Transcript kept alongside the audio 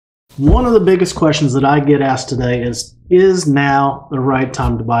One of the biggest questions that I get asked today is now the right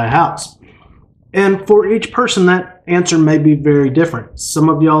time to buy a house? And for each person, that answer may be very different. Some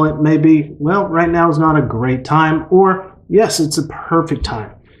of y'all, it may be, well, right now is not a great time, or yes, it's a perfect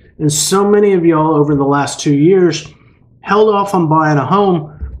time. And so many of y'all over the last 2 years held off on buying a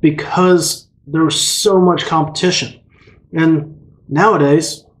home because there was so much competition. And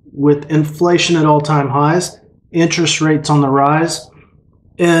nowadays, with inflation at all-time highs, interest rates on the rise,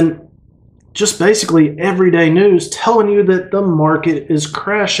 and just basically everyday news telling you that the market is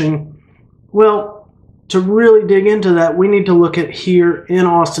crashing, well, to really dig into that, we need to look at here in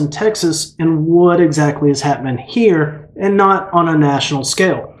Austin, Texas, and what exactly is happening here and not on a national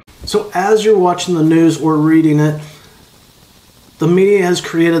scale. So as you're watching the news or reading it, the media has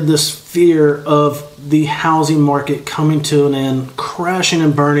created this fear of the housing market coming to an end, crashing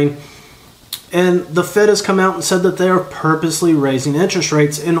and burning. And the Fed has come out and said that they are purposely raising interest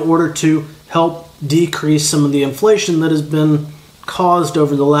rates in order to help decrease some of the inflation that has been caused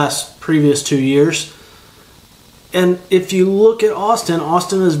over the previous 2 years. And if you look at Austin,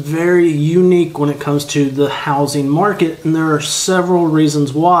 Austin is very unique when it comes to the housing market, and there are several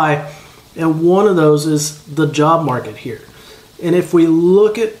reasons why, and one of those is the job market here. And if we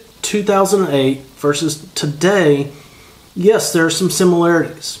look at 2008 versus today, yes, there are some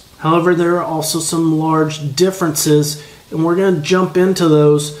similarities. However, there are also some large differences, and we're going to jump into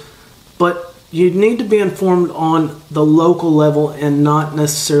those, but you need to be informed on the local level and not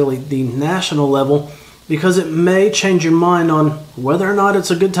necessarily the national level, because it may change your mind on whether or not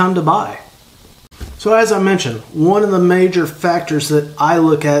it's a good time to buy. So as I mentioned, one of the major factors that I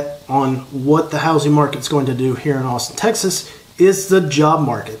look at on what the housing market's going to do here in Austin, Texas, is the job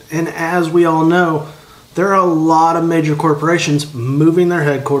market. And as we all know, there are a lot of major corporations moving their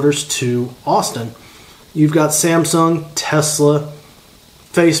headquarters to Austin. You've got Samsung, Tesla,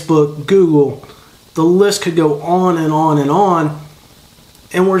 Facebook, Google. The list could go on and on and on.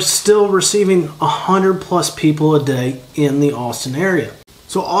 And we're still receiving 100+ people a day in the Austin area.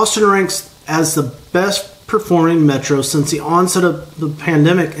 So Austin ranks as the best performing metro since the onset of the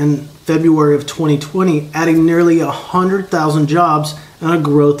pandemic in February of 2020, adding nearly 100,000 jobs and a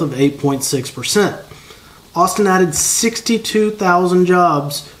growth of 8.6%. Austin added 62,000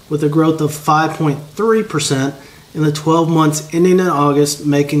 jobs with a growth of 5.3% in the 12 months ending in August,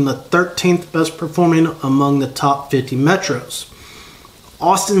 making the 13th best performing among the top 50 metros.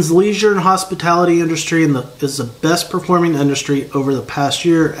 Austin's leisure and hospitality industry is the best performing industry over the past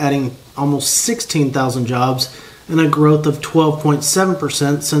year, adding almost 16,000 jobs and a growth of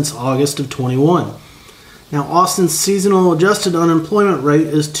 12.7% since August of 21. Now, Austin's seasonal adjusted unemployment rate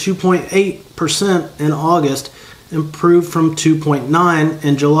is 2.8% in August, improved from 2.9%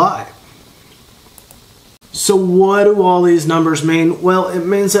 in July. So what do all these numbers mean? Well, it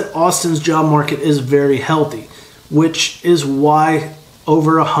means that Austin's job market is very healthy, which is why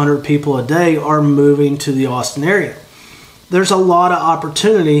over 100 people a day are moving to the Austin area. There's a lot of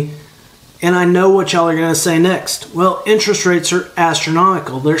opportunity, and I know what y'all are going to say next. Well, interest rates are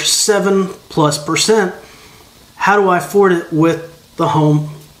astronomical. They're 7+%. How do I afford it with the home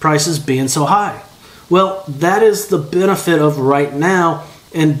prices being so high? Well, that is the benefit of right now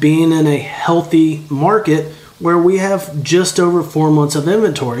and being in a healthy market where we have just over 4 months of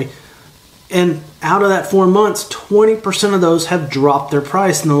inventory. And out of that 4 months, 20% of those have dropped their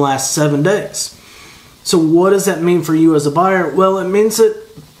price in the last 7 days. So what does that mean for you as a buyer? Well, it means that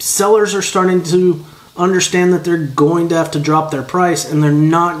sellers are starting to understand that they're going to have to drop their price, and they're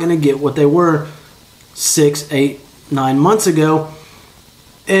not going to get what they were 6, 8, 9 months ago,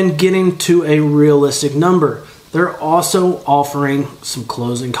 and getting to a realistic number. They're also offering some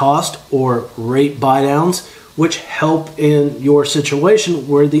closing cost or rate buy downs, which help in your situation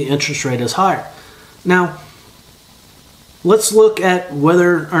where the interest rate is higher. Now, let's look at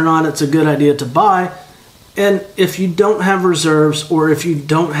whether or not it's a good idea to buy. And if you don't have reserves, or if you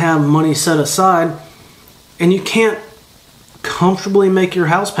don't have money set aside and you can't comfortably make your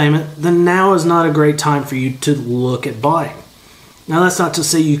house payment, then now is not a great time for you to look at buying. Now, that's not to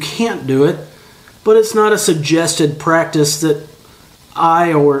say you can't do it, but it's not a suggested practice that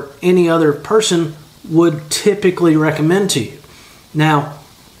I or any other person would typically recommend to you. Now,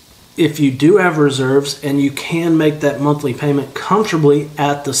 if you do have reserves and you can make that monthly payment comfortably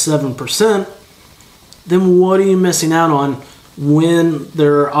at the 7%, then what are you missing out on when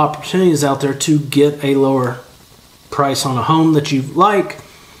there are opportunities out there to get a lower price on a home that you like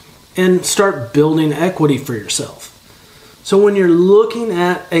and start building equity for yourself? So when you're looking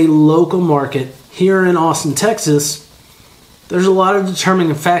at a local market here in Austin, Texas, there's a lot of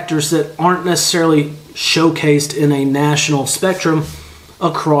determining factors that aren't necessarily showcased in a national spectrum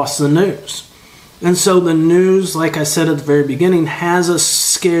across the news. And so the news, like I said at the very beginning, has us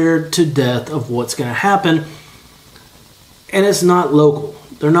scared to death of what's going to happen. And it's not local.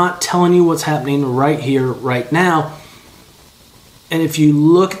 They're not telling you what's happening right here, right now. And if you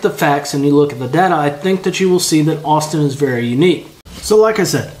look at the facts and you look at the data, I think that you will see that Austin is very unique. So like I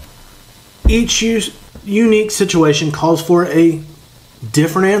said, each unique situation calls for a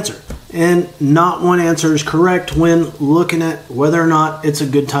different answer. And not one answer is correct when looking at whether or not it's a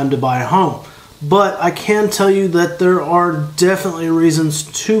good time to buy a home. But I can tell you that there are definitely reasons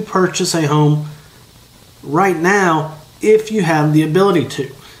to purchase a home right now if you have the ability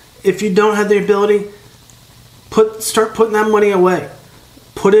to. If you don't have the ability, start putting that money away.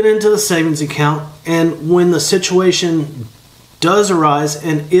 Put it into the savings account, and when the situation does arise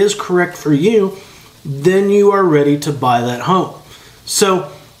and is correct for you, then you are ready to buy that home.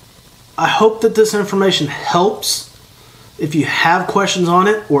 So I hope that this information helps. If you have questions on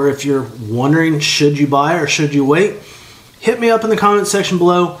it, or if you're wondering should you buy or should you wait, hit me up in the comment section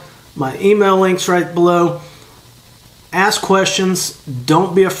below. My email link's right below. Ask questions.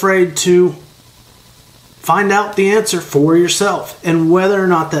 Don't be afraid to find out the answer for yourself and whether or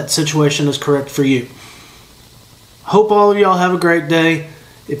not that situation is correct for you. Hope all of y'all have a great day.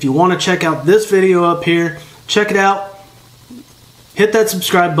 If you want to check out this video up here, check it out. Hit that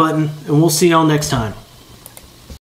subscribe button, and we'll see y'all next time.